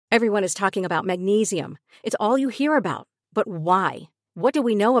Everyone is talking about magnesium. It's all you hear about. But why? What do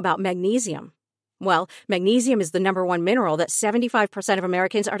we know about magnesium? Well, magnesium is the number one mineral that 75% of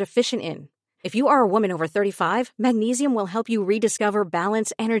Americans are deficient in. If you are a woman over 35, magnesium will help you rediscover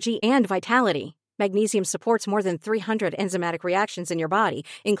balance, energy, and vitality. Magnesium supports more than 300 enzymatic reactions in your body,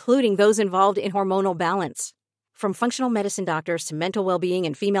 including those involved in hormonal balance. From functional medicine doctors to mental well-being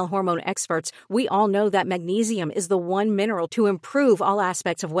and female hormone experts, we all know that magnesium is the one mineral to improve all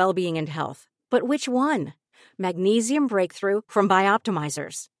aspects of well-being and health. But which one? Magnesium Breakthrough from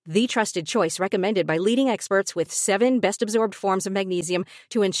Bioptimizers, the trusted choice recommended by leading experts with 7 best-absorbed forms of magnesium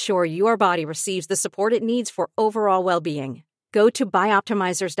to ensure your body receives the support it needs for overall well-being. Go to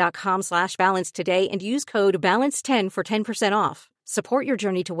bioptimizers.com/balance today and use code BALANCE10 for 10% off. Support your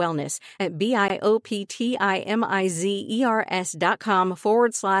journey to wellness at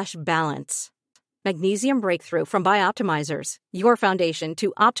bioptimizers.com/balance. Magnesium Breakthrough from Bioptimizers, your foundation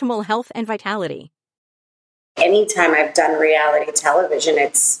to optimal health and vitality. Anytime I've done reality television,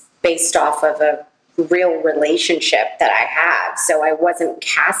 it's based off of a real relationship that I have. So I wasn't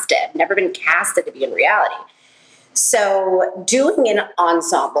casted, never been casted to be in reality. So doing an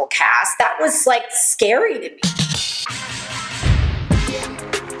ensemble cast, that was like scary to me.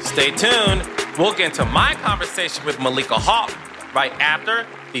 Stay tuned. We'll get into my conversation with Malika Haqq right after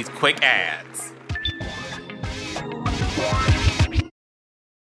these quick ads.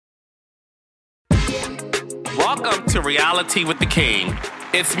 Welcome to Reality with the King.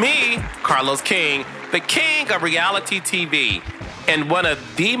 It's me, Carlos King, the king of reality TV, and one of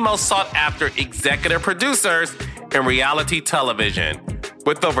the most sought-after executive producers in reality television,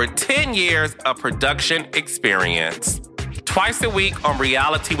 with over 10 years of production experience. Twice a week on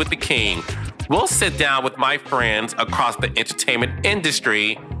Reality with the King, we'll sit down with my friends across the entertainment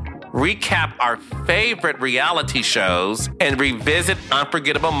industry, recap our favorite reality shows, and revisit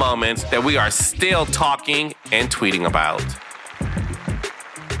unforgettable moments that we are still talking and tweeting about.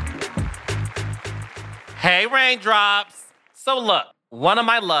 Hey, Raindrops. So look, one of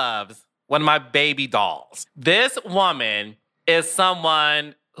my loves, one of my baby dolls. This woman is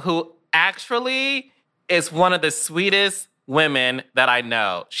someone who actually is one of the sweetest women that I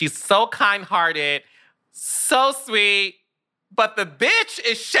know. She's so kind-hearted, so sweet, but the bitch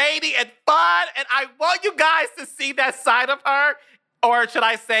is shady and fun, and I want you guys to see that side of her, or should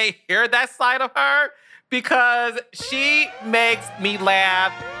I say, hear that side of her, because she makes me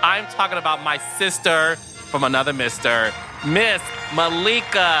laugh. I'm talking about my sister from another mister, Miss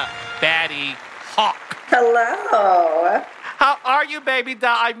Malika Baddie Haqq. Hello. How are you, baby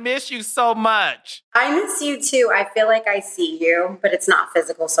doll? I miss you so much. I miss you too. I feel like I see you, but it's not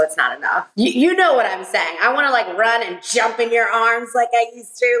physical, so it's not enough. You know what I'm saying. I want to like run and jump in your arms like I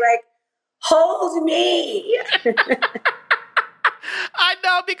used to. Like, hold me. I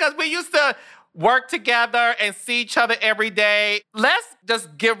know, because we used to work together and see each other every day. Let's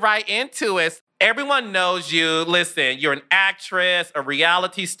just get right into it. Everyone knows you. Listen, you're an actress, a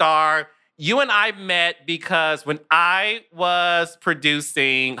reality star. You and I met because when I was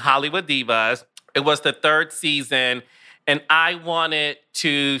producing Hollywood Divas, it was the 3rd season, and I wanted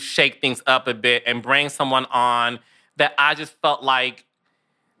to shake things up a bit and bring someone on that I just felt like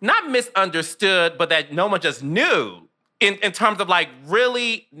not misunderstood, but that no one just knew in terms of like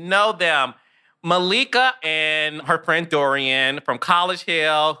really know them. Malika and her friend Dorian from College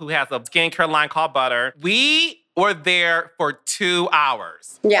Hill, who has a skincare line called Butter, we were there for 2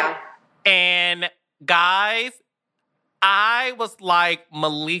 hours. Yeah. And guys, I was like,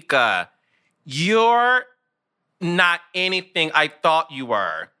 Malika, you're not anything I thought you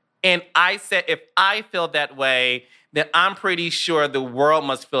were. And I said, if I feel that way, then I'm pretty sure the world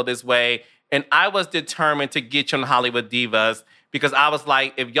must feel this way. And I was determined to get you on Hollywood Divas because I was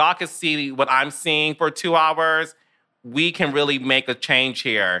like, if y'all can see what I'm seeing for 2 hours, we can really make a change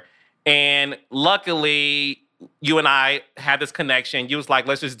here. And luckily, you and I had this connection. You was like,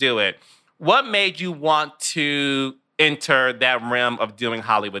 let's just do it. What made you want to enter that realm of doing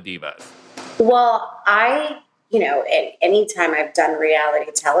Hollywood Divas? Well, anytime I've done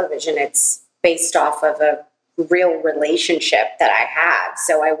reality television, it's based off of a real relationship that I have.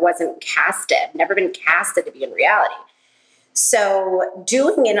 So I wasn't casted, never been casted to be in reality. So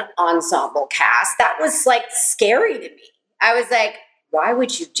doing an ensemble cast, that was like scary to me. I was like, why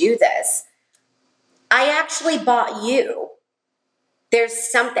would you do this? I actually bought you. There's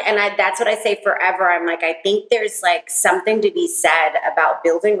something, and that's what I say forever. I'm like, I think there's like something to be said about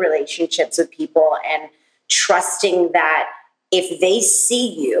building relationships with people and trusting that if they see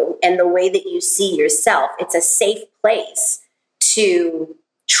you and the way that you see yourself, it's a safe place to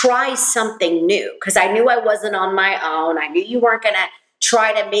try something new. Because I knew I wasn't on my own. I knew you weren't going to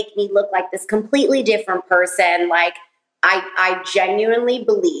try to make me look like this completely different person. Like, I genuinely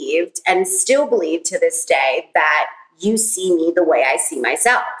believed and still believe to this day that you see me the way I see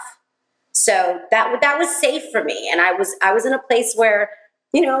myself. So that was safe for me. And I was in a place where,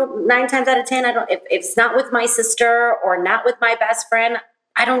 9 times out of 10, if it's not with my sister or not with my best friend,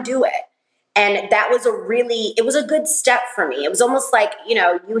 I don't do it. And that was it was a good step for me. It was almost like, you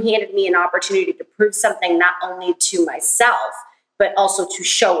handed me an opportunity to prove something not only to myself, but also to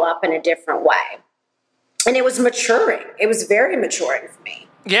show up in a different way. And it was maturing. It was very maturing for me.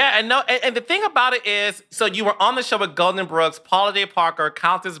 Yeah, and the thing about it is, so you were on the show with Golden Brooks, Paula Day Parker,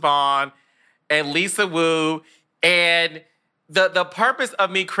 Countess Vaughn, and Lisa Wu, and the purpose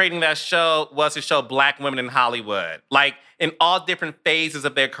of me creating that show was to show Black women in Hollywood, like in all different phases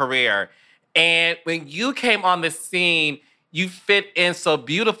of their career. And when you came on the scene, you fit in so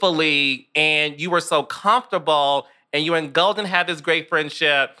beautifully, and you were so comfortable, and you and Golden had this great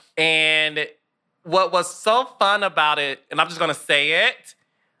friendship. And what was so fun about it, and I'm just going to say it,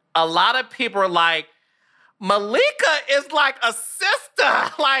 a lot of people are like, Malika is like a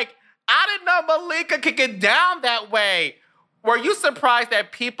sister. Like, I didn't know Malika could get down that way. Were you surprised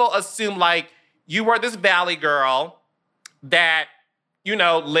that people assumed like you were this Valley girl that,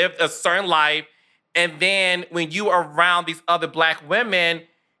 lived a certain life, and then when you were around these other Black women,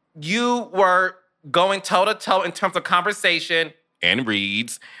 you were going toe-to-toe in terms of conversation and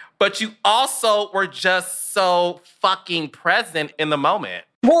reads, but you also were just so fucking present in the moment?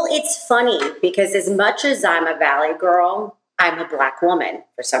 Well, it's funny because as much as I'm a Valley girl, I'm a Black woman.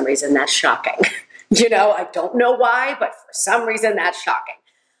 For some reason, that's shocking. I don't know why, but for some reason, that's shocking.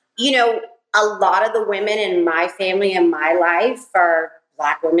 A lot of the women in my family and my life are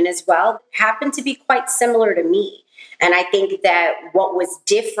Black women as well, happen to be quite similar to me. And I think that what was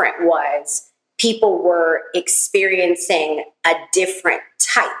different was people were experiencing a different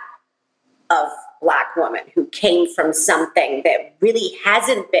type of Black woman who came from something that really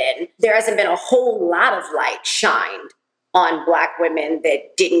there hasn't been a whole lot of light shined on Black women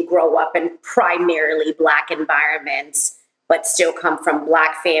that didn't grow up in primarily Black environments, but still come from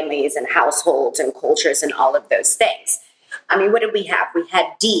Black families and households and cultures and all of those things. I mean, what did we have? We had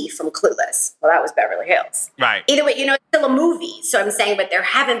Dee from Clueless. Well, that was Beverly Hills. Right. Either way, it's still a movie. So I'm saying, but there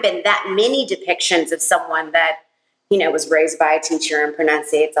haven't been that many depictions of someone that, was raised by a teacher and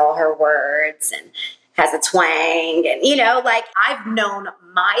pronunciates all her words and has a twang. And, I've known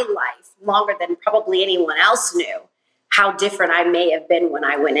my life longer than probably anyone else knew how different I may have been when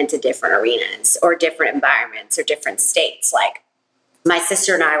I went into different arenas or different environments or different states. Like, my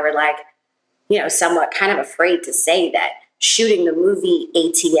sister and I were like, somewhat kind of afraid to say that shooting the movie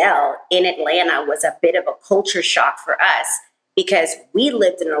ATL in Atlanta was a bit of a culture shock for us because we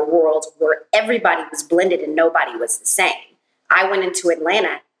lived in a world where everybody was blended and nobody was the same. I went into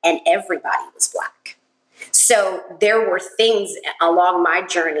Atlanta and everybody was Black. So there were things along my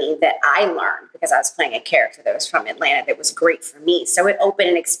journey that I learned because I was playing a character that was from Atlanta that was great for me. So it opened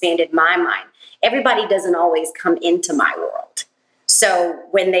and expanded my mind. Everybody doesn't always come into my world. So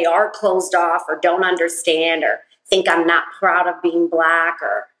when they are closed off or don't understand or think I'm not proud of being Black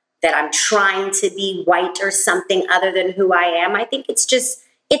or that I'm trying to be white or something other than who I am, I think it's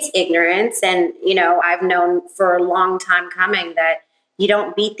ignorance. And, I've known for a long time coming that you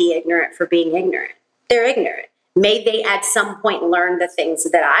don't beat the ignorant for being ignorant. They're ignorant. May they at some point learn the things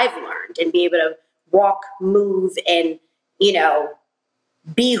that I've learned and be able to walk, move, and,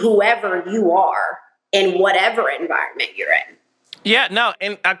 be whoever you are in whatever environment you're in. Yeah, no,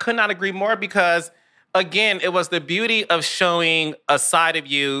 and I could not agree more because, again, it was the beauty of showing a side of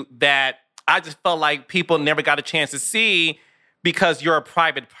you that I just felt like people never got a chance to see because you're a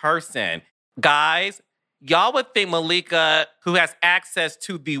private person. Guys, y'all would think Malika, who has access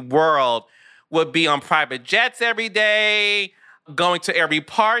to the world, would be on private jets every day, going to every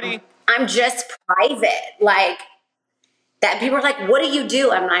party. I'm just private. Like, that people are like, what do you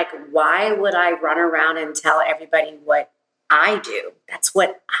do? I'm like, why would I run around and tell everybody what I do? That's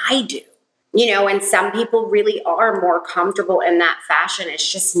what I do. And some people really are more comfortable in that fashion. It's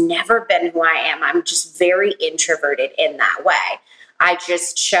just never been who I am. I'm just very introverted in that way. I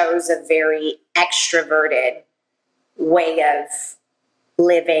just chose a very extroverted way of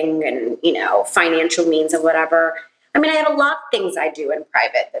living and, financial means and whatever. I mean, I have a lot of things I do in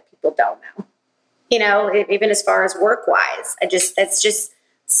private that people don't know. Even as far as work-wise, that's just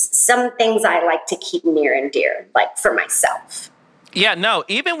some things I like to keep near and dear, like for myself. Yeah, no,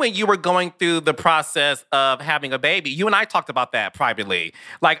 even when you were going through the process of having a baby, you and I talked about that privately.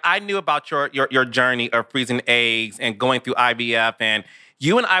 Like, I knew about your journey of freezing eggs and going through IVF, and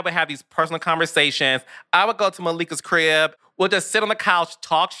you and I would have these personal conversations. I would go to Malika's crib. will just sit on the couch,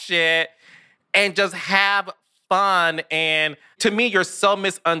 talk shit, and just have fun. And to me, you're so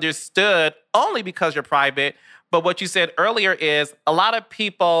misunderstood only because you're private. But what you said earlier is a lot of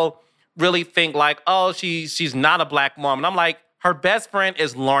people really think like, oh, she's not a black mom. And I'm like, her best friend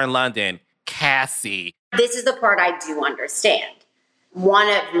is Lauren London, Cassie. This is the part I do understand. One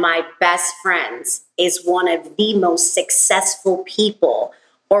of my best friends is one of the most successful people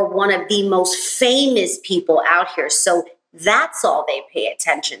or one of the most famous people out here. So that's all they pay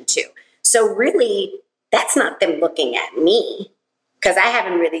attention to. So really, that's not them looking at me, because I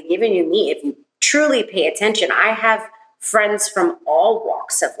haven't really given you me. If you truly pay attention, I have friends from all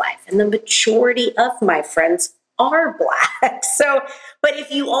walks of life, and the majority of my friends are Black. So, but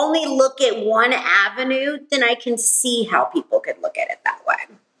if you only look at one avenue, then I can see how people could look at it that way.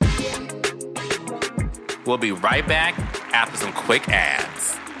 We'll be right back after some quick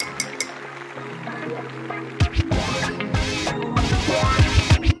ads.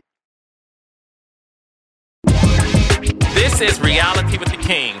 This is Reality with the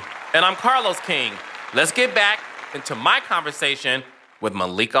King, and I'm Carlos King. Let's get back into my conversation with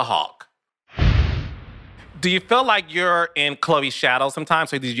Malika Haqq. Do you feel like you're in Chloe's shadow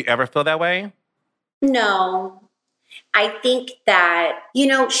sometimes? Or did you ever feel that way? No. I think that,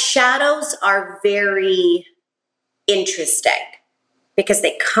 shadows are very interesting because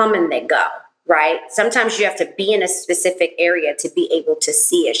they come and they go, right? Sometimes you have to be in a specific area to be able to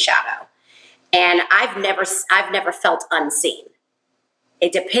see a shadow. And I've never felt unseen.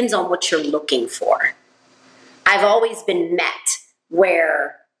 It depends on what you're looking for. I've always been met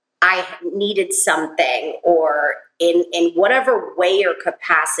where I needed something, or in whatever way or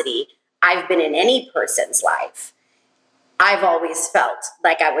capacity I've been in any person's life, I've always felt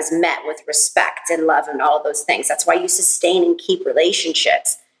like I was met with respect and love and all of those things. That's why you sustain and keep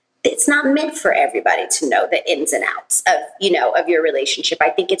relationships. It's not meant for everybody to know the ins and outs of your relationship. I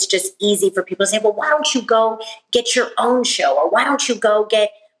think it's just easy for people to say, well, why don't you go get your own show? Or why don't you go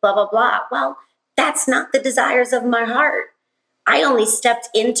get blah, blah, blah? Well, that's not the desires of my heart. I only stepped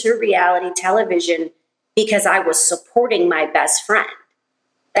into reality television because I was supporting my best friend.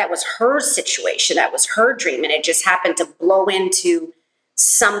 That was her situation. That was her dream. And it just happened to blow into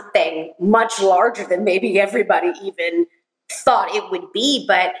something much larger than maybe everybody even thought it would be.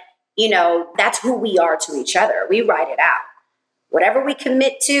 But, that's who we are to each other. We ride it out. Whatever we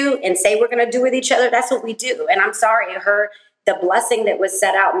commit to and say we're going to do with each other, that's what we do. And I'm sorry, the blessing that was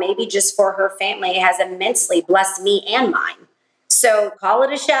set out maybe just for her family has immensely blessed me and mine. So call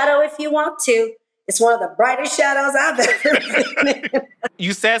it a shadow if you want to. It's one of the brightest shadows I've ever seen.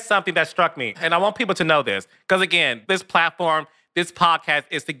 You said something that struck me, and I want people to know this. Because again, this platform, this podcast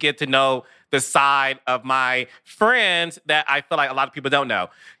is to get to know the side of my friends that I feel like a lot of people don't know.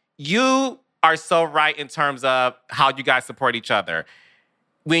 You are so right in terms of how you guys support each other.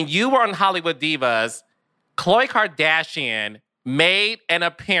 When you were on Hollywood Divas, Khloe Kardashian made an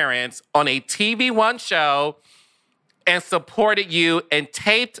appearance on a TV One show and supported you and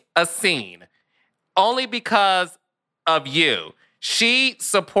taped a scene only because of you. She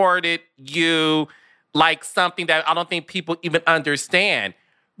supported you like something that I don't think people even understand.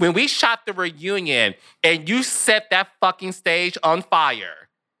 When we shot the reunion and you set that fucking stage on fire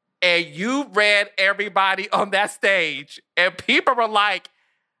and you ran everybody on that stage and people were like,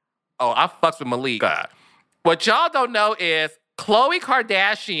 oh, I fucks with Malika. What y'all don't know is Khloe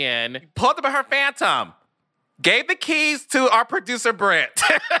Kardashian pulled up in her Phantom, gave the keys to our producer, Brent.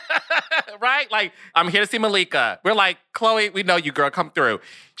 Right? Like, I'm here to see Malika. We're like, Khloe, we know you, girl. Come through.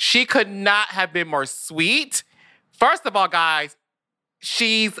 She could not have been more sweet. First of all, guys,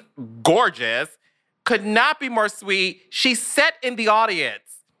 she's gorgeous. Could not be more sweet. She sat in the audience.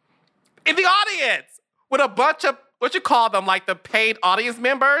 In the audience! With a bunch of, what you call them, like the paid audience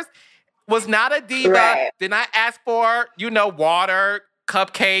members. Was not a diva. Right. Did not ask for, water,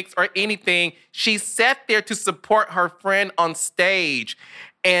 cupcakes, or anything. She sat there to support her friend on stage.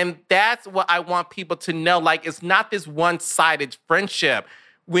 And that's what I want people to know. Like, it's not this one-sided friendship.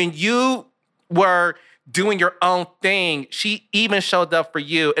 When you were doing your own thing, she even showed up for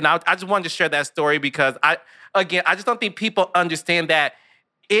you. And I just wanted to share that story because, I just don't think people understand that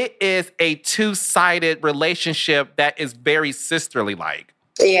it is a two-sided relationship that is very sisterly-like.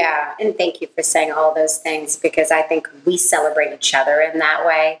 Yeah, and thank you for saying all those things because I think we celebrate each other in that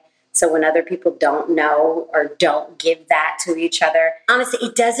way. So when other people don't know or don't give that to each other, honestly,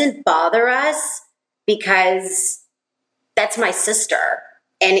 it doesn't bother us because that's my sister.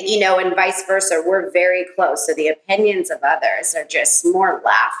 And, and vice versa, we're very close. So the opinions of others are just more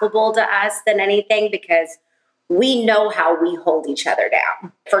laughable to us than anything because we know how we hold each other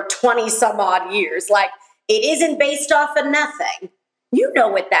down for 20 some odd years. Like, it isn't based off of nothing. You know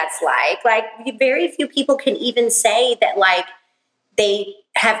what that's like. Like, very few people can even say that, like, they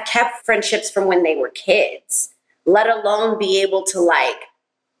have kept friendships from when they were kids, let alone be able to, like,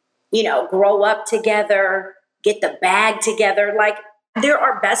 you know, grow up together, get the bag together. Like, there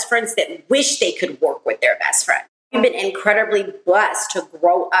are best friends that wish they could work with their best friend. We've been incredibly blessed to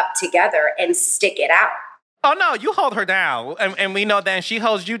grow up together and stick it out. Oh, no, you hold her down. And we know that, and she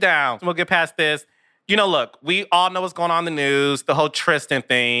holds you down. We'll get past this. You know, look, we all know what's going on in the news, the whole Tristan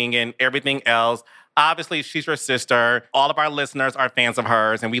thing and everything else. Obviously, she's your sister. All of our listeners are fans of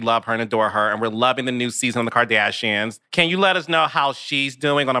hers, and we love her and adore her, and we're loving the new season of The Kardashians. Can you let us know how she's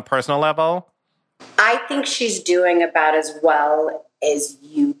doing on a personal level? I think she's doing about as well as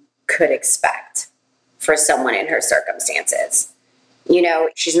you could expect for someone in her circumstances. You know,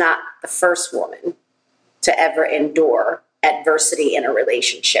 she's not the first woman to ever endure adversity in a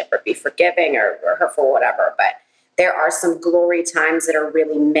relationship or be forgiving or hurtful, whatever. But there are some glory times that are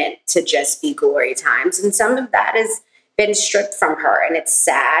really meant to just be glory times. And some of that has been stripped from her. And it's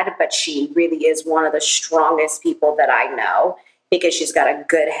sad, but she really is one of the strongest people that I know because she's got a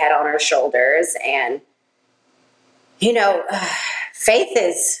good head on her shoulders. And, you know, faith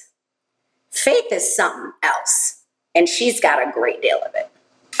is something else. And she's got a great deal of it.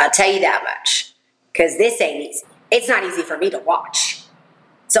 I'll tell you that much. Because this ain't easy. It's not easy for me to watch.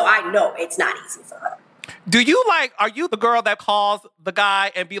 So I know it's not easy for her. Are you the girl that calls the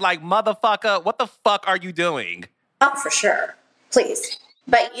guy and be like, motherfucker, what the fuck are you doing? Oh, for sure. Please.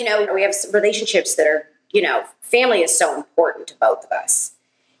 But, you know, we have some relationships that are, you know, family is so important to both of us.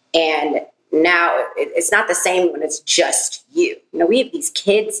 And now it's not the same when it's just you. You know, we have these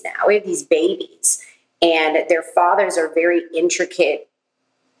kids now. We have these babies. And their fathers are very intricate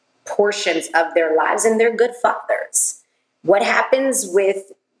portions of their lives, and they're good fathers. What happens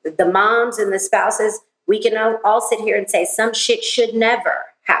with the moms and the spouses, we can all sit here and say some shit should never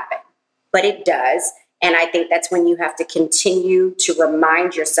happen, but it does. And I think that's when you have to continue to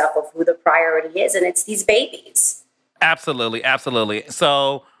remind yourself of who the priority is, and it's these babies. Absolutely, absolutely.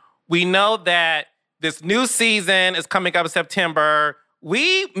 So we know that this new season is coming up in September.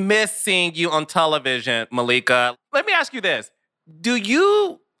 We miss seeing you on television, Malika. Let me ask you this. Do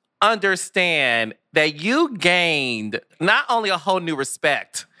you understand that you gained not only a whole new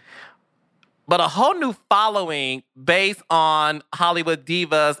respect, but a whole new following based on Hollywood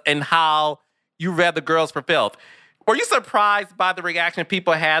divas and how you read The Girls for Filth? Were you surprised by the reaction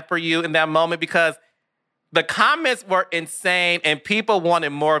people had for you in that moment? Because the comments were insane and people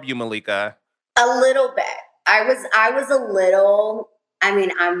wanted more of you, Malika. A little bit. I was a little, I mean,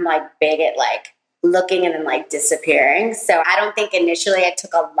 I'm like big at like looking and then like disappearing. So I don't think initially I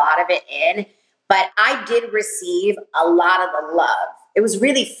took a lot of it in, but I did receive a lot of the love. It was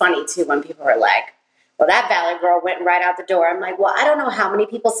really funny too when people were like, well, that Valley girl went right out the door. I'm like, well, I don't know how many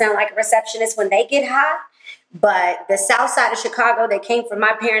people sound like a receptionist when they get hot, but the south side of Chicago, they came from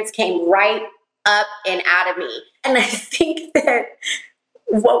my parents, came right up and out of me. And I think that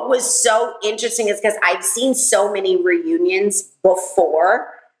what was so interesting is because I've seen so many reunions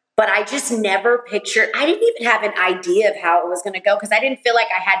before, but I just never pictured, I didn't even have an idea of how it was going to go because I didn't feel like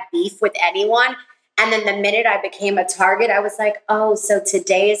I had beef with anyone. And then the minute I became a target, I was like, oh, so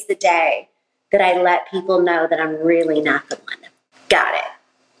today is the day that I let people know that I'm really not the one. Got it.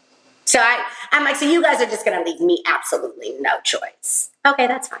 So I'm like, so you guys are just going to leave me absolutely no choice. Okay,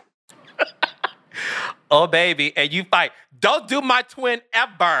 that's fine. Oh, baby, and you fight. Don't do my twin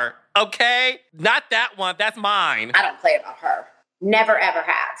ever, okay? Not that one. That's mine. I don't play about her. Never, ever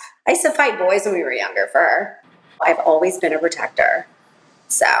have. I used to fight boys when we were younger for her. I've always been a protector.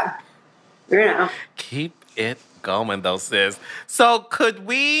 So, you know. Keep it going, though, sis. So could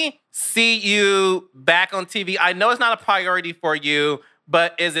we see you back on TV? I know it's not a priority for you,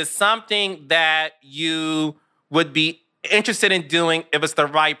 but is it something that you would be interested in doing if it's the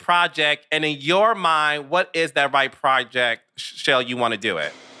right project? And in your mind, what is that right project, Shell, you want to do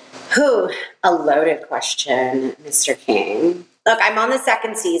it? A loaded question, Mr. King. Look, I'm on the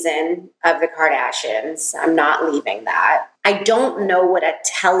second season of The Kardashians. I'm not leaving that. I don't know what a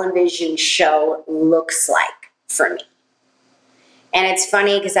television show looks like for me. And it's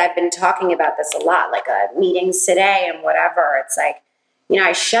funny because I've been talking about this a lot, like meetings today and whatever. It's like, you know,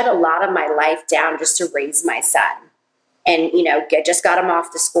 I shut a lot of my life down just to raise my son. And, you know, just got him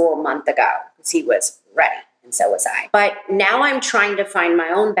off to school a month ago because he was ready. And so was I. But now I'm trying to find my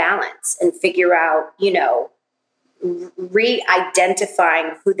own balance and figure out, you know,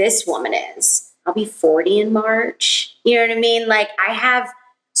 re-identifying who this woman is. I'll be 40 in March. You know what I mean? Like, I have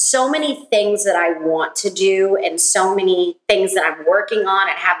so many things that I want to do and so many things that I'm working on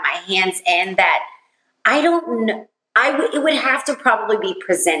and have my hands in that I don't know. It would have to probably be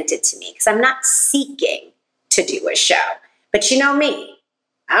presented to me because I'm not seeking to do a show. But you know me,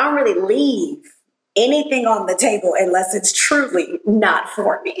 I don't really leave anything on the table unless it's truly not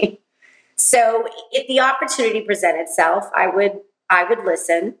for me. So if the opportunity presented itself, I would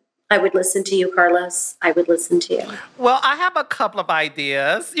listen. I would listen to you, Carlos. I would listen to you. Well, I have a couple of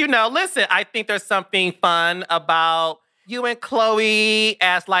ideas. Listen, I think there's something fun about you and Chloe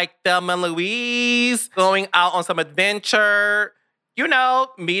as like Thelma and Louise going out on some adventure,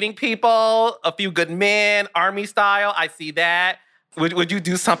 meeting people, a few good men, army style. I see that. Would you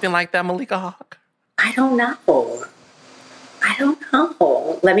do something like that, Malika Haqq? I don't know.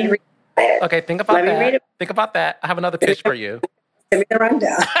 Let me read it. Okay, think about that. Think about that. I have another pitch for you. Send me the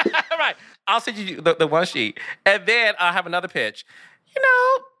rundown. Right. I'll send you the one sheet. And then I'll have another pitch.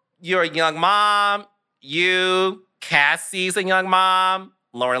 You're a young mom. Cassie's a young mom.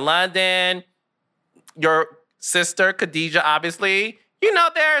 Lauren London. Your sister, Khadijah, obviously.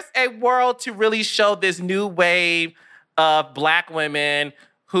 There's a world to really show this new wave of Black women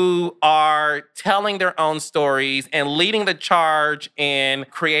who are telling their own stories and leading the charge in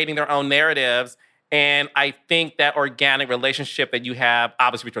creating their own narratives. And I think that organic relationship that you have,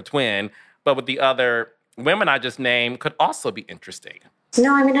 obviously with your twin, but with the other women I just named, could also be interesting.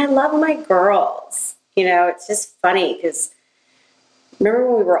 No, I love my girls. It's just funny because remember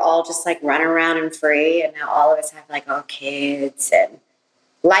when we were all just like running around and free, and now all of us have like all kids, and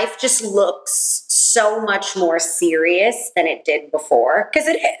life just looks so much more serious than it did before, because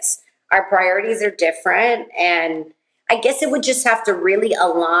it is. Our priorities are different, and I guess it would just have to really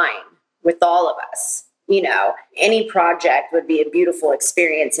align with all of us. Any project would be a beautiful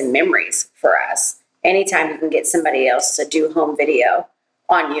experience and memories for us. Anytime you can get somebody else to do home video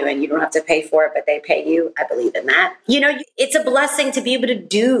on you and you don't have to pay for it, but they pay you, I believe in that. It's a blessing to be able to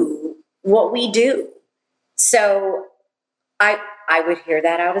do what we do. So I would hear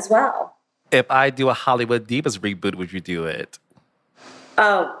that out as well. If I do a Hollywood Divas reboot, would you do it?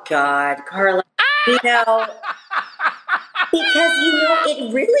 Oh, God, Carla. Because,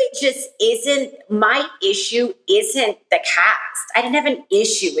 it really just isn't, my issue isn't the cast. I didn't have an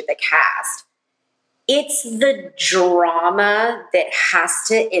issue with the cast. It's the drama that has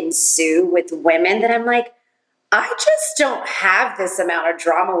to ensue with women that I'm like, I just don't have this amount of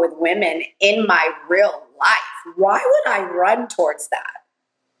drama with women in my real life. Why would I run towards that?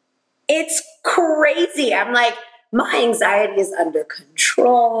 It's crazy. I'm like, my anxiety is under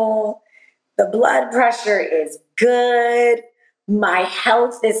control. The blood pressure is good. My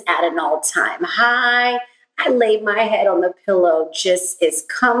health is at an all-time high. I lay my head on the pillow just as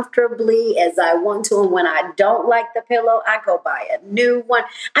comfortably as I want to. And when I don't like the pillow, I go buy a new one.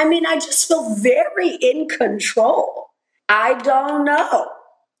 I just feel very in control. I don't know.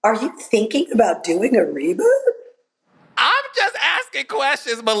 Are you thinking about doing a reboot? I'm just asking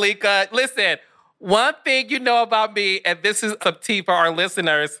questions, Malika. Listen, one thing you know about me, and this is a tea for our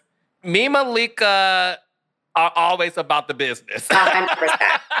listeners, me and Malika are always about the business. 100%.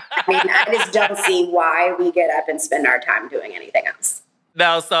 I just don't see why we get up and spend our time doing anything else.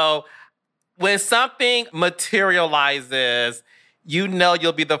 No, so when something materializes,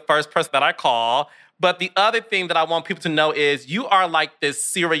 you'll be the first person that I call. But the other thing that I want people to know is you are like this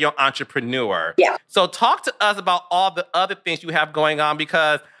serial entrepreneur. Yeah. So talk to us about all the other things you have going on,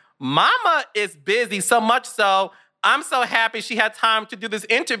 because Mama is busy, so much so I'm so happy she had time to do this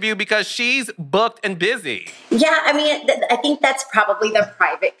interview because she's booked and busy. Yeah, I think that's probably the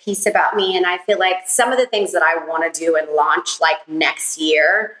private piece about me. And I feel like some of the things that I want to do and launch like next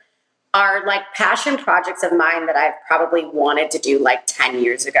year are like passion projects of mine that I've probably wanted to do like 10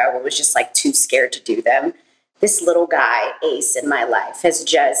 years ago, but was just like too scared to do them. This little guy, Ace, in my life has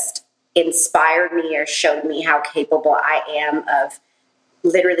just inspired me or showed me how capable I am of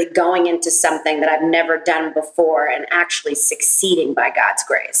literally going into something that I've never done before and actually succeeding by God's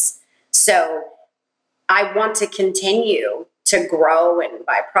grace. So I want to continue to grow and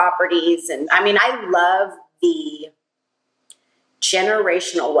buy properties. And I love the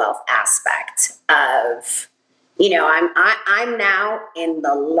generational wealth aspect of, I'm now in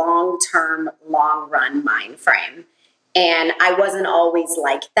the long-term, long-run mind frame. And I wasn't always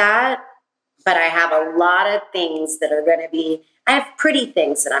like that, but I have a lot of things that are going to be, I have pretty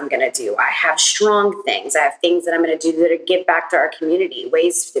things that I'm going to do. I have strong things. I have things that I'm going to do that are give back to our community,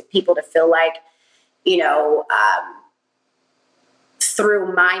 ways for people to feel like,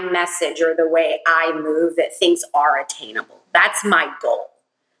 through my message or the way I move, that things are attainable. That's my goal.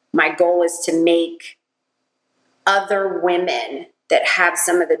 My goal is to make other women that have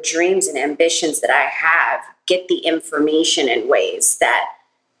some of the dreams and ambitions that I have get the information in ways that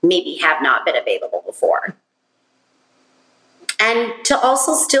maybe have not been available before. And to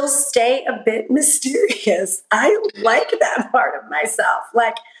also still stay a bit mysterious. I like that part of myself.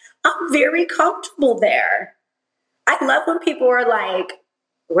 Like, I'm very comfortable there. I love when people are like,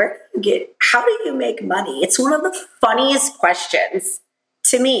 how do you make money? It's one of the funniest questions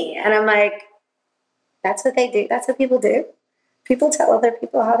to me. And I'm like, that's what they do. That's what people do. People tell other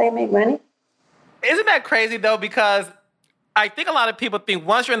people how they make money. Isn't that crazy, though? Because I think a lot of people think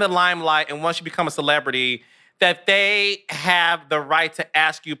once you're in the limelight and once you become a celebrity, that they have the right to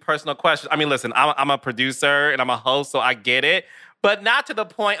ask you personal questions. I mean, listen, I'm a producer and I'm a host, so I get it. But not to the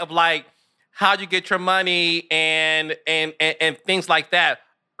point of like how you get your money and things like that.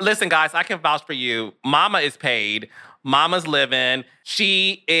 Listen, guys, I can vouch for you. Mama is paid. Mama's living.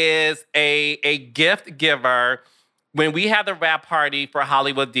 She is a gift giver. When we have the rap party for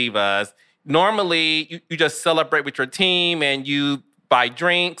Hollywood Divas, normally you just celebrate with your team and you buy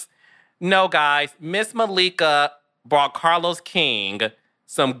drinks. No, guys, Miss Malika brought Carlos King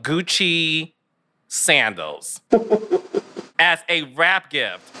some Gucci sandals as a rap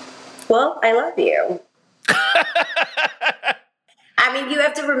gift. Well, I love you. I mean, you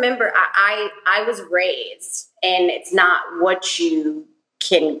have to remember, I was raised, and it's not what you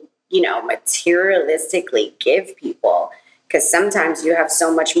can, materialistically give people, because sometimes you have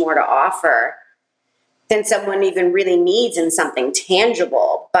so much more to offer than someone even really needs in something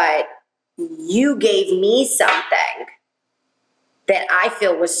tangible. But you gave me something that I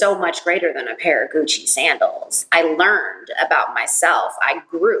feel was so much greater than a pair of Gucci sandals. I learned about myself. I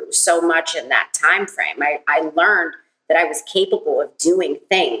grew so much in that time frame. I learned that I was capable of doing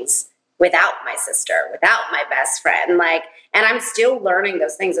things without my sister, without my best friend. And I'm still learning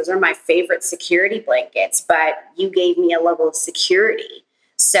those things. Those are my favorite security blankets, but you gave me a level of security.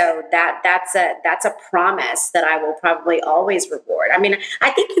 So that's a promise that I will probably always reward. I mean, I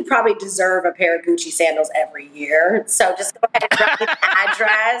think you probably deserve a pair of Gucci sandals every year. So just go ahead and write the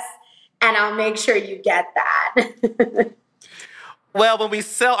address, and I'll make sure you get that. Well, when we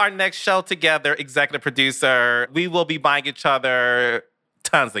sell our next show together, executive producer, we will be buying each other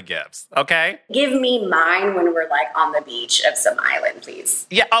tons of gifts, okay? Give me mine when we're on the beach of some island, please.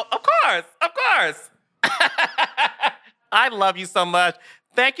 Yeah, of course. I love you so much.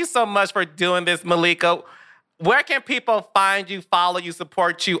 Thank you so much for doing this, Malika. Where can people find you, follow you,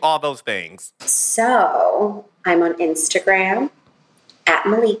 support you, all those things? So I'm on Instagram at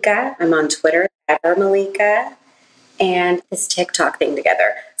Malika. I'm on Twitter at Malika. And this TikTok thing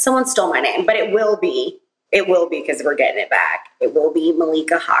together. Someone stole my name, but it will be because we're getting it back. It will be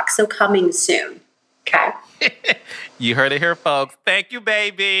Malika Haqq. So coming soon. Okay. You heard it here, folks. Thank you,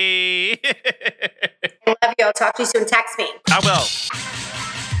 baby. I love you. I'll talk to you soon. Text me. I will.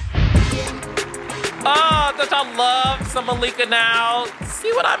 Oh, don't y'all love some Malika now?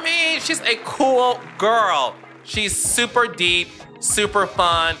 See what I mean? She's a cool girl. She's super deep, super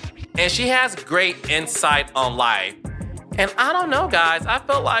fun, and she has great insight on life. And I don't know, guys. I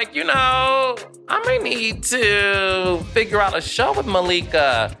feel like, I may need to figure out a show with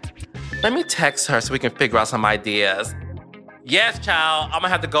Malika. Let me text her so we can figure out some ideas. Yes, child. I'm going to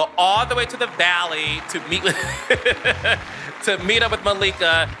have to go all the way to the valley to meet with to meet up with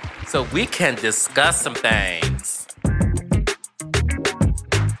Malika so we can discuss some things.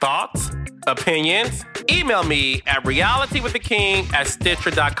 Thoughts? Opinions? Email me at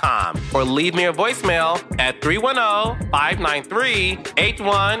realitywiththeking@stitcher.com or leave me a voicemail at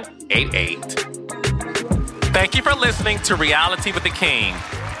 310-593-8188. Thank you for listening to Reality with the King.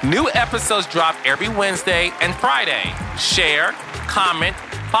 New episodes drop every Wednesday and Friday. Share, comment,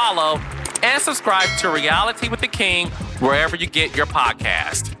 follow, and subscribe to Reality with the King wherever you get your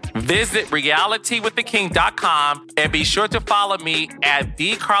podcast. Visit realitywiththeking.com and be sure to follow me at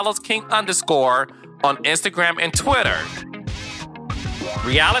 @thecarlosking_ on Instagram and Twitter.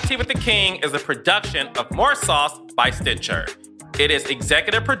 Reality with the King is a production of More Sauce by Stitcher. It is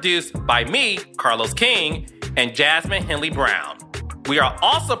executive produced by me, Carlos King, and Jasmine Henley Brown. We are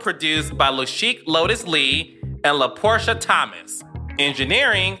also produced by Lushik Lotus Lee and LaPortia Thomas.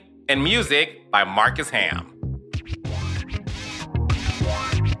 Engineering and music by Marcus Ham.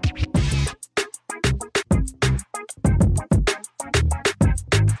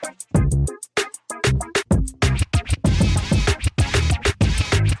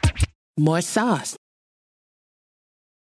 More sauce.